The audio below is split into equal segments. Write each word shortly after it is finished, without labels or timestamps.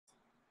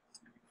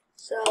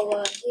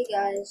Hey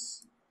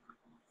guys,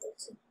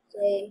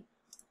 today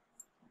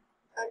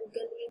I'm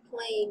gonna be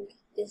playing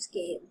this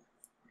game.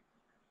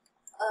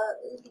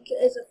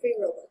 It's a free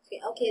Robux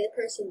game. Okay, the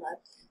person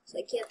left, so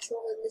I can't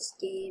troll in this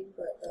game,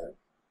 but,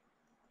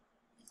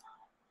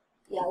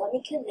 yeah, let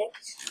me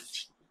connect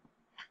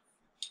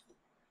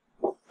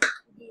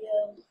the,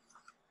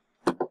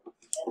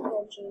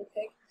 headphones really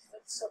quick.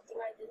 That's something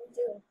I didn't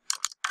do.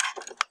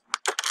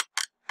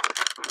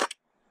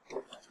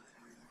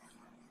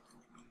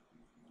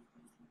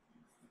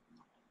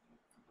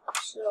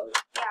 So,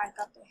 yeah, I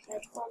got the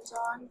headphones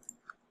on.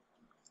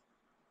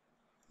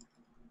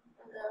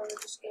 And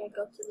we're just gonna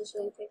go through this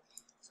really quick.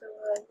 So,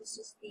 this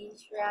is the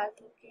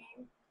Dragon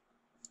game.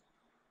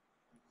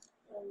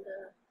 And,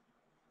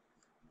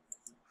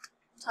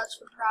 touch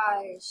for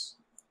prize.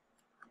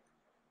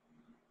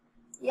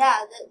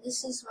 Yeah,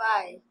 this is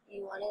why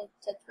you want to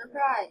touch for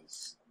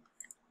prize.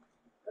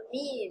 A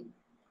meme.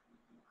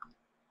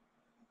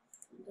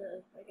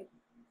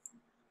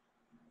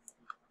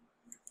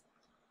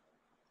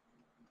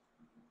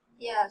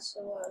 Yeah,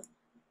 so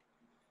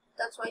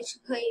that's why you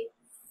should play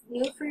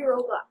new free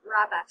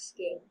Robux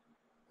game.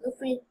 New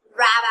free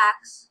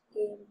Robux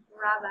game.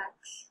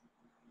 Robux.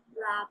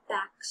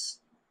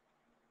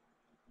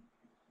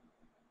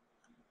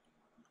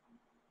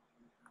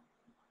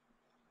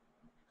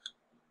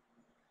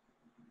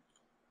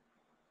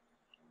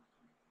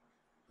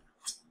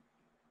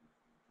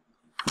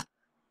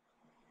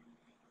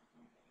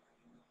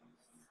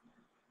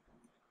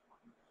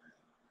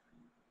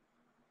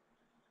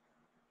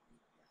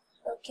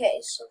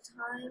 Okay, so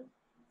time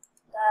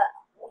that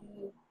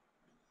we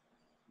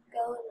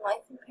go in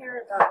life in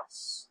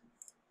paradise.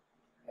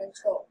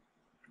 Control.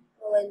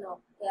 Oh wait,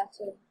 no, we have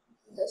to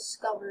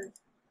discover.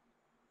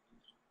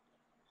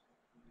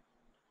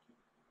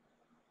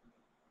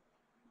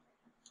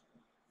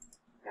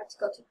 We have to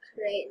go to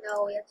create.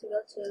 No, we have to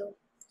go to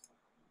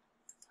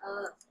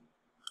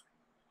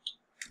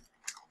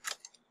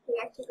we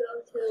have to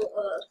go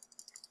to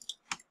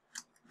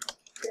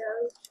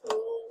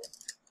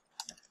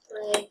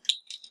play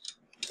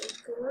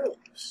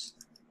groups.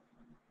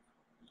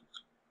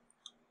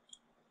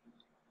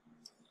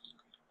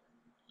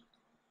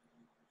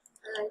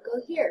 And I go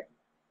here.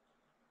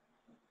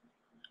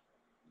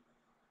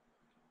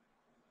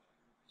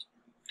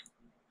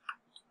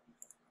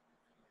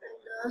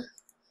 And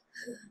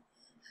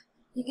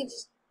you can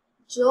just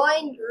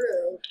join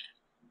group,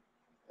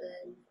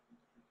 and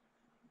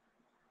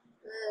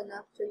then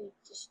after you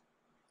just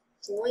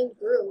join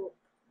group,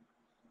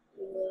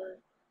 you're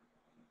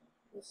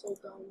so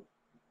dumb.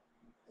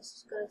 This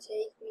is gonna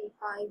take me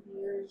 5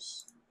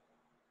 years.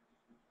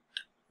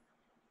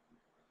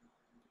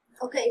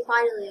 Okay,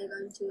 finally I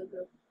got into a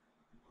group.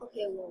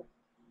 Okay, well,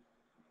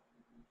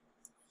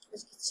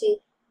 as you can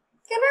see,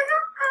 can I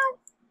have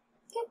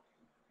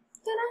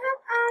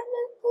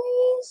admin,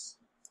 please?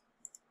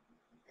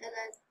 And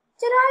then,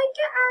 did I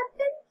get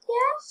admin?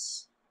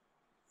 Yes.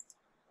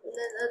 And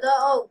then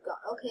oh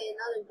god, okay,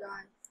 another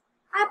guy.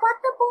 I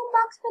bought the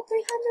boombox for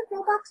 300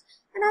 Robux,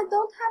 and I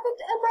don't have it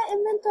in my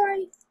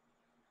inventory.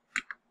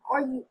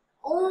 Are you?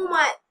 Oh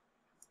my,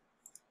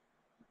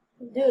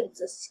 dude,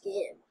 it's a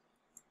scam.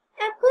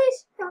 And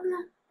please,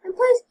 and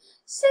please,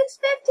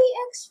 650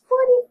 x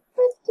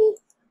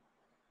 4050.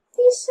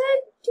 He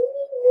said, do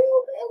we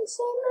move and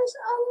same as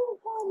other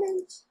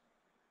comments?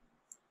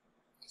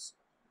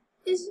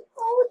 Is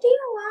OD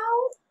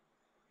allowed?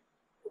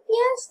 If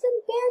yes,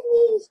 then ban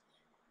these.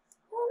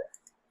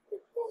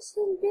 If yes,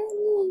 then ban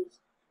these.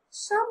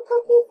 Some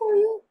cookie for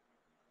you.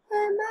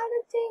 I'm out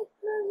of date.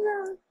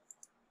 No.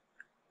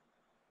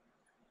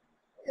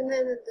 And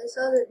then this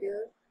other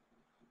dude.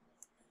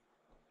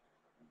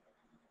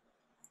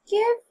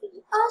 Give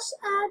us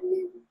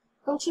admin.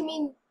 Don't you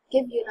mean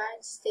give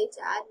United States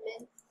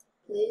admin,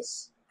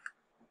 please?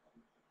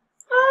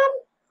 I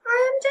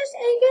am just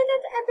eager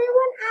that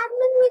everyone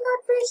admin. We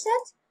got free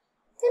sets.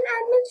 Then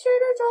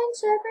administrator join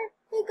server.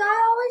 The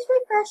guy always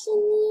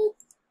refreshing me.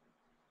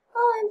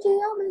 OMG,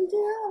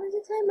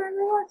 claim my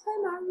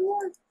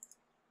reward.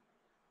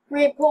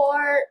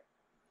 Report.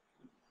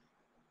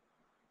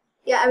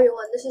 Yeah,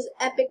 everyone, this is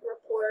epic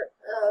report.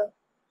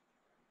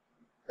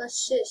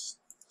 Let's just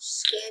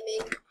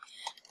scamming.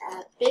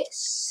 Epic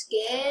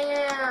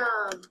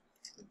scam.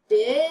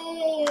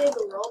 Big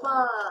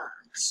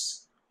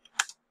Robux.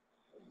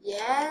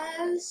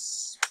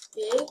 Yes,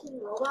 big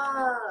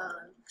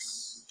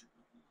Robux.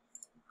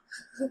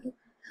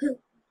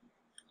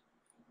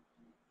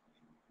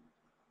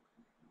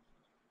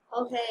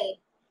 Okay.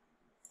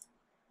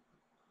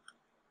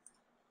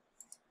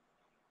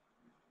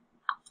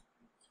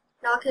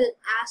 Now I can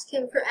ask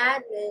him for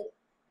admin.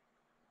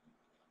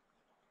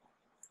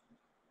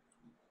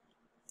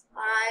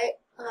 Alright,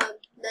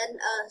 then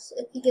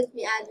if he gives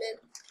me admin,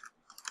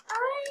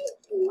 I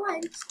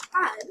want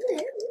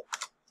admin.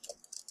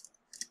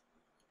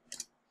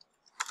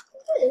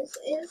 This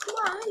is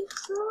my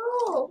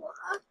troll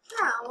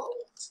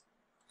account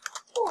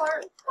for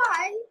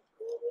 5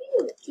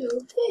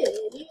 YouTube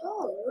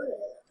videos.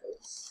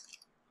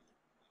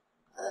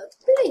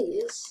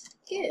 Please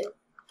give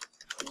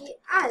the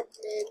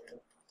admin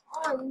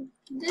on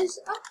this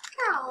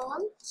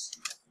account,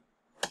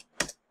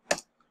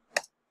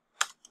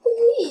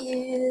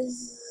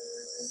 please.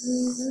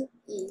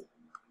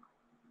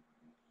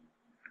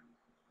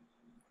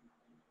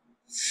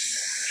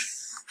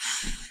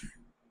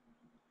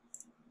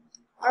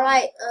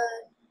 Alright,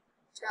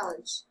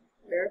 challenge.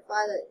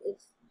 Verify that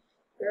it's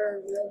you're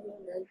a real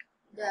human.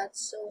 That's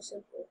so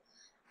simple.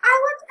 I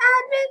want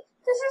admin.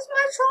 This is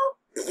my troll.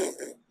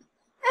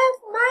 Of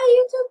my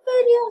YouTube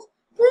videos.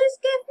 Please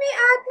give me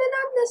admin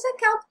on this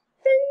account.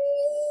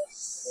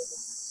 Please.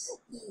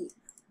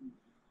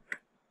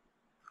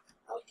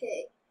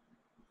 Okay.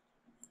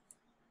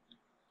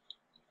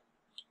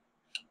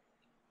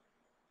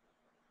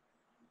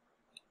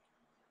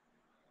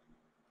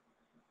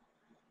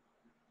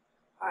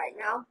 Alright,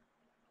 now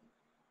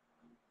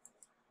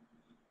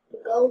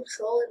go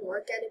troll and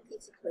work at a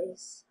pizza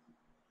place.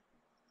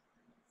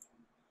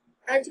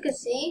 As you can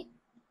see,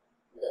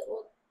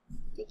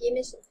 the game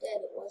isn't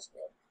dead, it was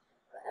dead.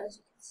 But as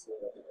you can see,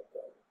 we're gonna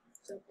go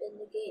jump in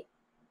the game.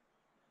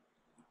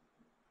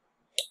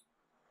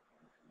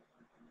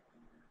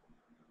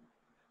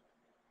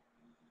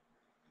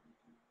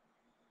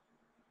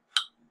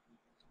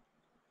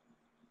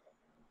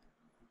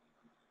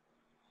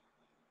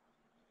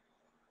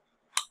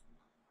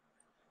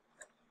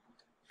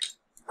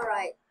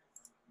 Alright,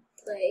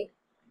 play,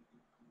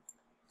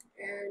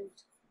 and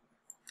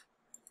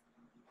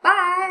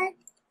bye!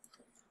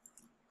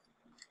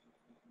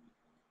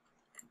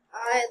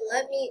 Alright,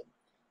 let me...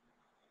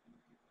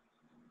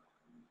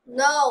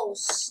 No,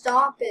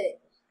 stop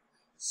it.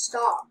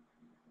 Stop.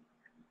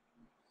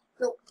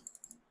 No.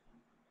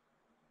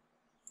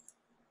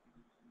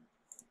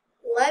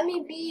 Let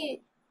me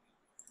be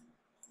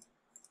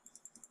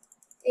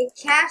a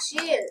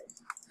cashier.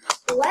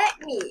 Let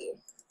me.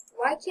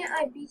 Why can't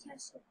I be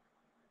cashier?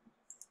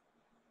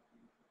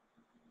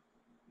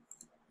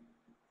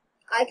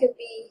 I could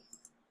be.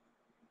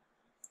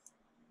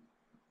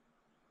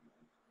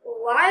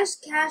 Why is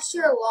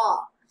cashier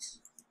locked?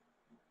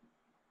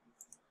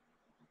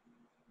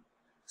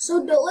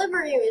 So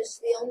delivery is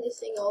the only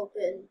thing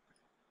open.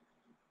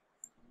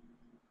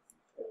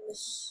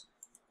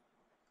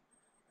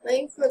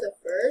 Playing for the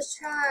first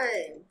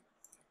time.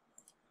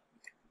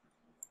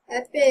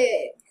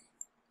 Epic.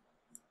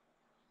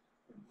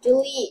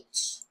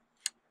 Delete.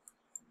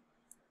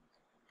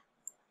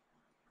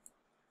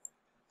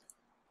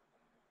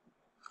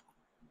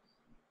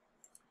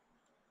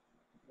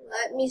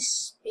 Let me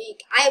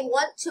speak. I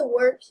want to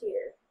work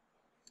here.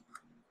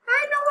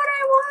 I know what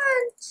I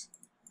want.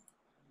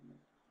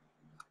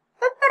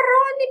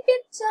 Pepperoni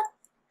pizza.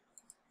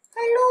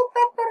 Hello,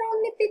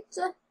 pepperoni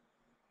pizza.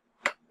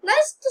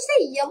 Nice to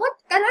see you.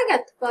 What can I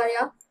get for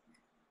you?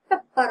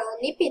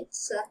 Pepperoni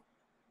pizza.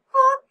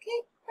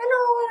 Okay, I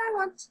know what I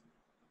want.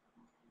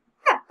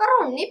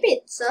 Pepperoni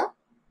pizza.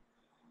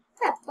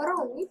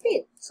 Pepperoni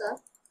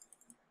pizza.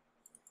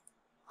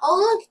 Oh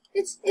look,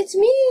 it's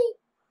me.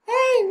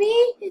 Hey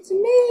me, it's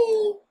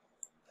me.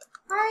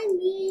 Hi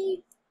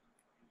me.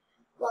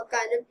 What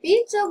kind of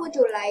pizza would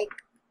you like?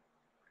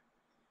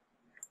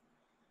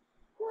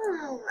 Oh,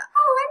 I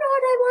know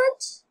what I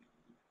want.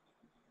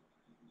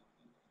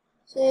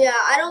 So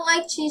yeah, I don't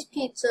like cheese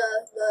pizza,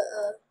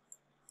 but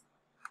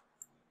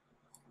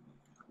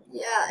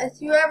yeah,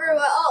 if you ever,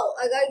 oh,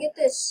 I gotta get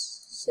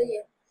this. So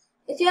yeah,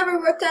 if you ever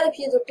worked at a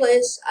pizza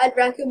place, I'd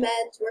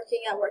recommend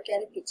working at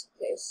a pizza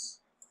place.